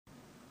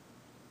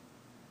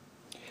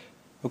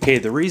Okay,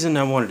 the reason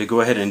I wanted to go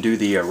ahead and do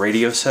the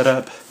radio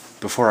setup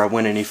before I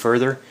went any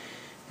further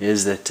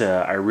is that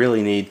I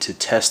really need to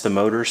test the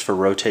motors for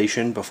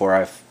rotation before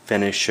I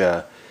finish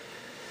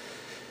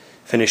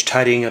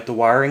tidying up the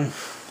wiring.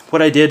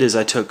 What I did is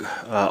I took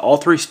all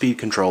three speed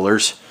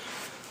controllers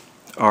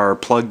are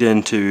plugged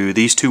into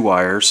these two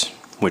wires,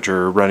 which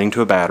are running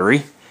to a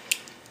battery,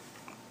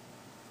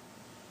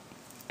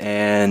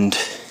 and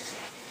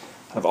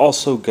I've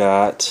also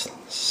got,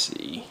 let's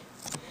see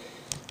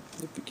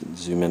if we can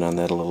zoom in on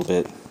that a little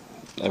bit.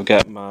 I've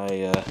got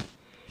my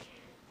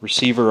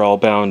receiver all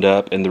bound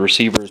up, and the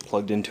receiver is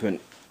plugged into an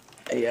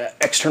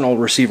external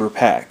receiver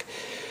pack.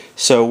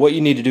 So what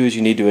you need to do is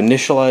you need to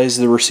initialize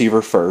the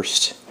receiver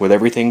first with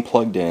everything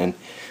plugged in,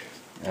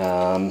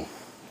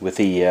 with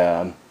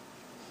the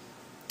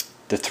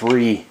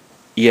three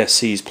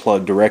ESCs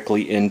plugged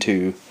directly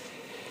into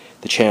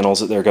the channels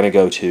that they're going to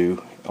go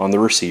to on the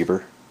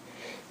receiver.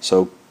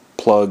 So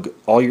plug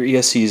all your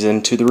ESCs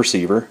into the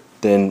receiver,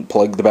 then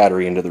plug the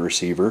battery into the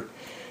receiver,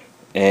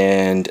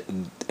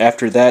 and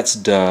after that's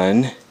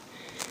done,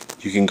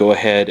 you can go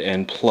ahead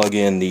and plug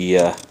in the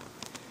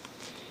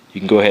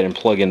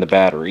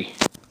battery.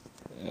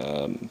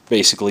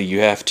 Basically,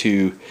 you have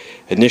to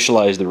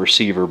initialize the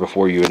receiver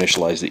before you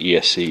initialize the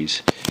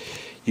ESCs.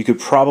 You could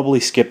probably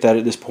skip that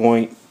at this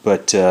point,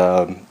 but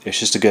it's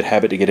just a good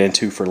habit to get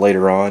into for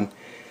later on.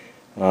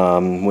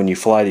 When you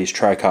fly these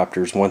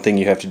Tri-Copters, one thing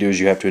you have to do is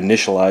you have to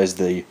initialize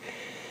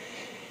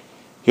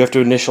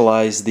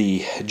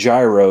the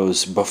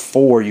gyros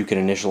before you can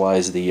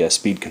initialize the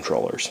speed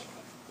controllers.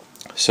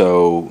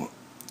 So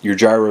your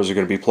gyros are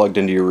going to be plugged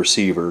into your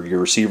receiver. Your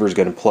receiver is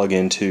going to plug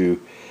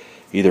into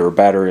either a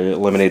battery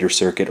eliminator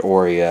circuit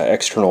or a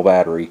external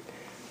battery,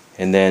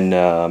 and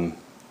then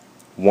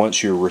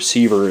once your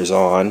receiver is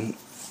on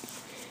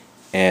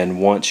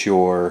and once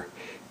your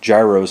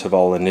gyros have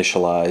all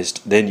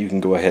initialized, then you can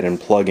go ahead and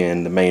plug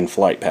in the main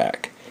flight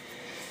pack.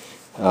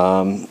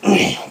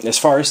 As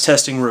far as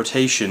testing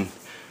rotation,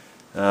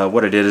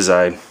 what I did is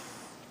I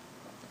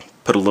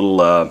put a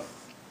little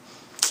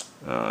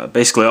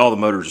basically all the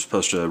motors are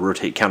supposed to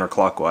rotate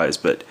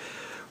counterclockwise, but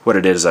what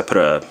I did is I put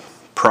a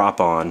prop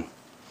on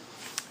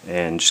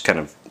and just kind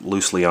of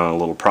loosely on a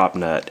little prop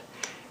nut,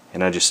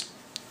 and I just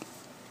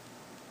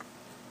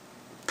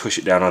push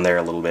it down on there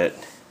a little bit.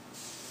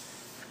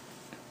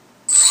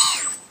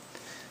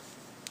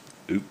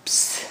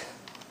 Oops.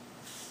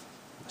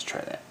 Let's try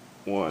that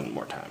one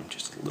more time,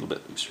 just a little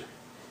bit looser.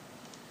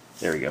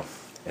 There we go.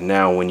 And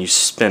now when you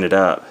spin it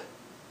up,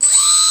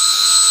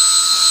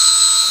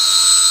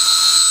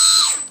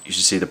 you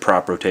should see the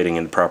prop rotating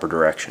in the proper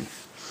direction.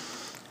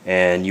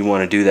 And you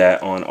want to do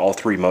that on all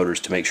three motors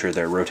to make sure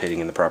they're rotating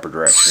in the proper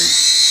direction.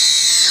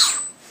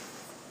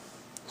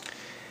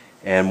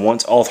 And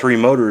once all three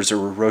motors are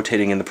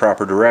rotating in the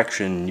proper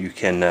direction, you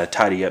can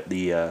tidy up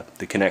the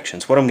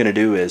connections. What I'm going to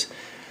do is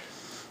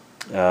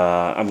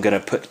I'm going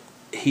to put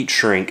heat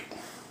shrink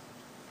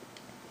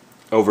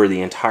over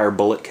the entire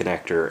bullet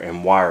connector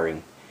and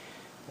wiring.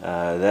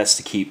 That's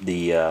to keep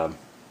the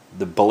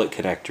bullet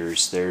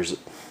connectors.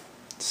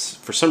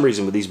 For some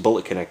reason with these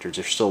bullet connectors,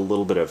 there's still a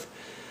little bit of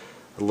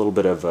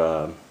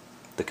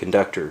the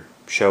conductor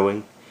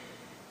showing,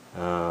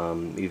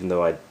 even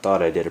though I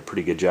thought I did a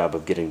pretty good job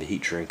of getting the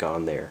heat shrink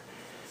on there.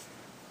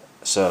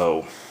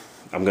 So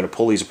I'm going to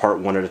pull these apart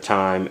one at a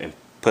time and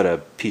put a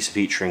piece of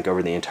heat shrink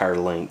over the entire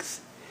length,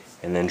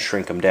 and then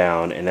shrink them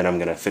down, and then I'm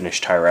going to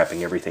finish tie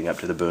wrapping everything up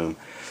to the boom.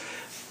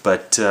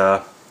 But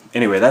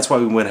anyway, that's why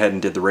we went ahead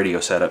and did the radio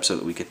setup, so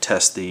that we could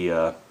test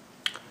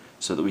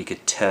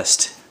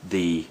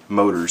the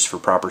motors for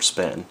proper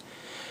spin.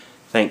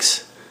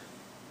 Thanks.